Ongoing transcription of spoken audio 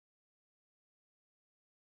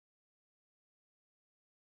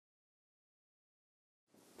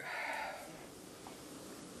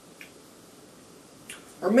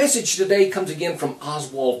Our message today comes again from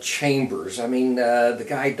Oswald Chambers. I mean, the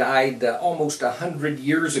guy died almost 100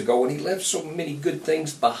 years ago, and he left so many good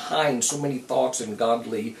things behind, so many thoughts and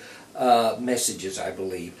godly messages, I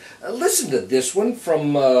believe. Listen to this one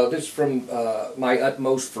from My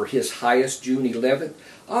Utmost for His Highest, June 11th.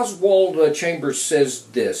 Oswald Chambers says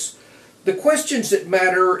this: "The questions that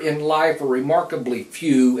matter in life are remarkably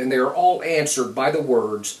few, and they are all answered by the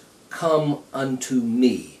words, 'Come unto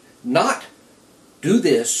me.' Not do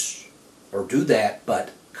this or do that, but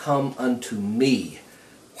come unto me."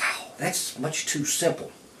 Wow, that's much too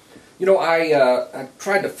simple. You know, I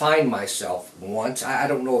tried to find myself once. I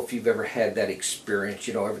don't know if you've ever had that experience.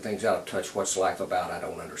 You know, everything's out of touch. What's life about? I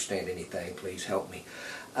don't understand anything. Please help me.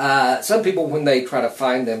 Some people, when they try to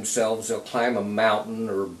find themselves, they'll climb a mountain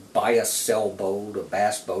or buy a sailboat, a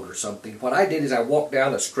bass boat or something. What I did is I walked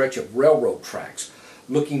down a stretch of railroad tracks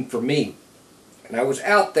looking for me. And I was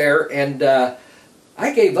out there, and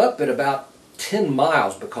I gave up at about 10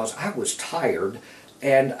 miles because I was tired,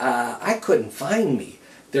 and I couldn't find me.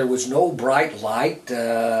 There was no bright light.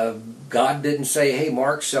 God didn't say, "Hey,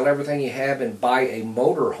 Mark, sell everything you have and buy a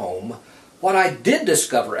motorhome." What I did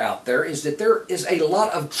discover out there is that there is a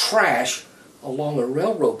lot of trash along a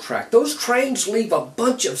railroad track. Those trains leave a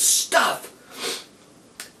bunch of stuff.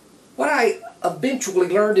 What I eventually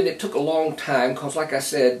learned, and it took a long time because, like I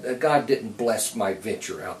said, God didn't bless my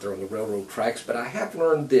venture out there on the railroad tracks, but I have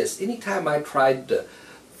learned this. Anytime I tried to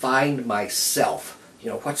find myself, you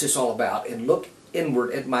know, what's this all about, and look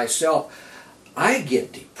inward at myself, I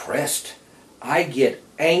get depressed. I get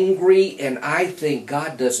angry, and I think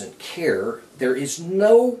God doesn't care. There is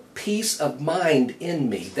no peace of mind in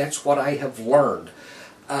me. That's what I have learned.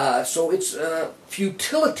 So it's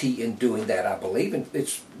futility in doing that, I believe. And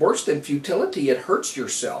it's worse than futility. It hurts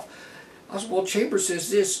yourself. Oswald Chambers says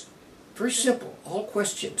this, very simple, all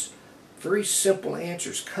questions, very simple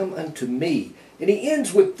answers. Come unto me. And he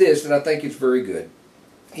ends with this, and I think it's very good.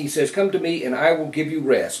 He says, "Come to me, and I will give you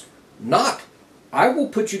rest. Not, I will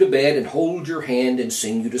put you to bed and hold your hand and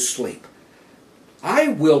sing you to sleep. I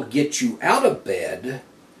will get you out of bed,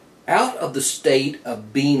 out of the state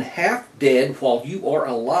of being half dead while you are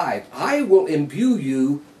alive. I will imbue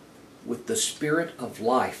you with the spirit of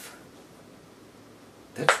life."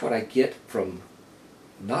 That's what I get from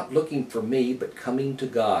not looking for me, but coming to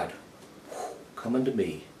God. Come unto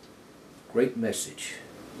me. Great message.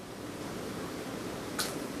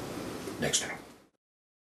 Next time.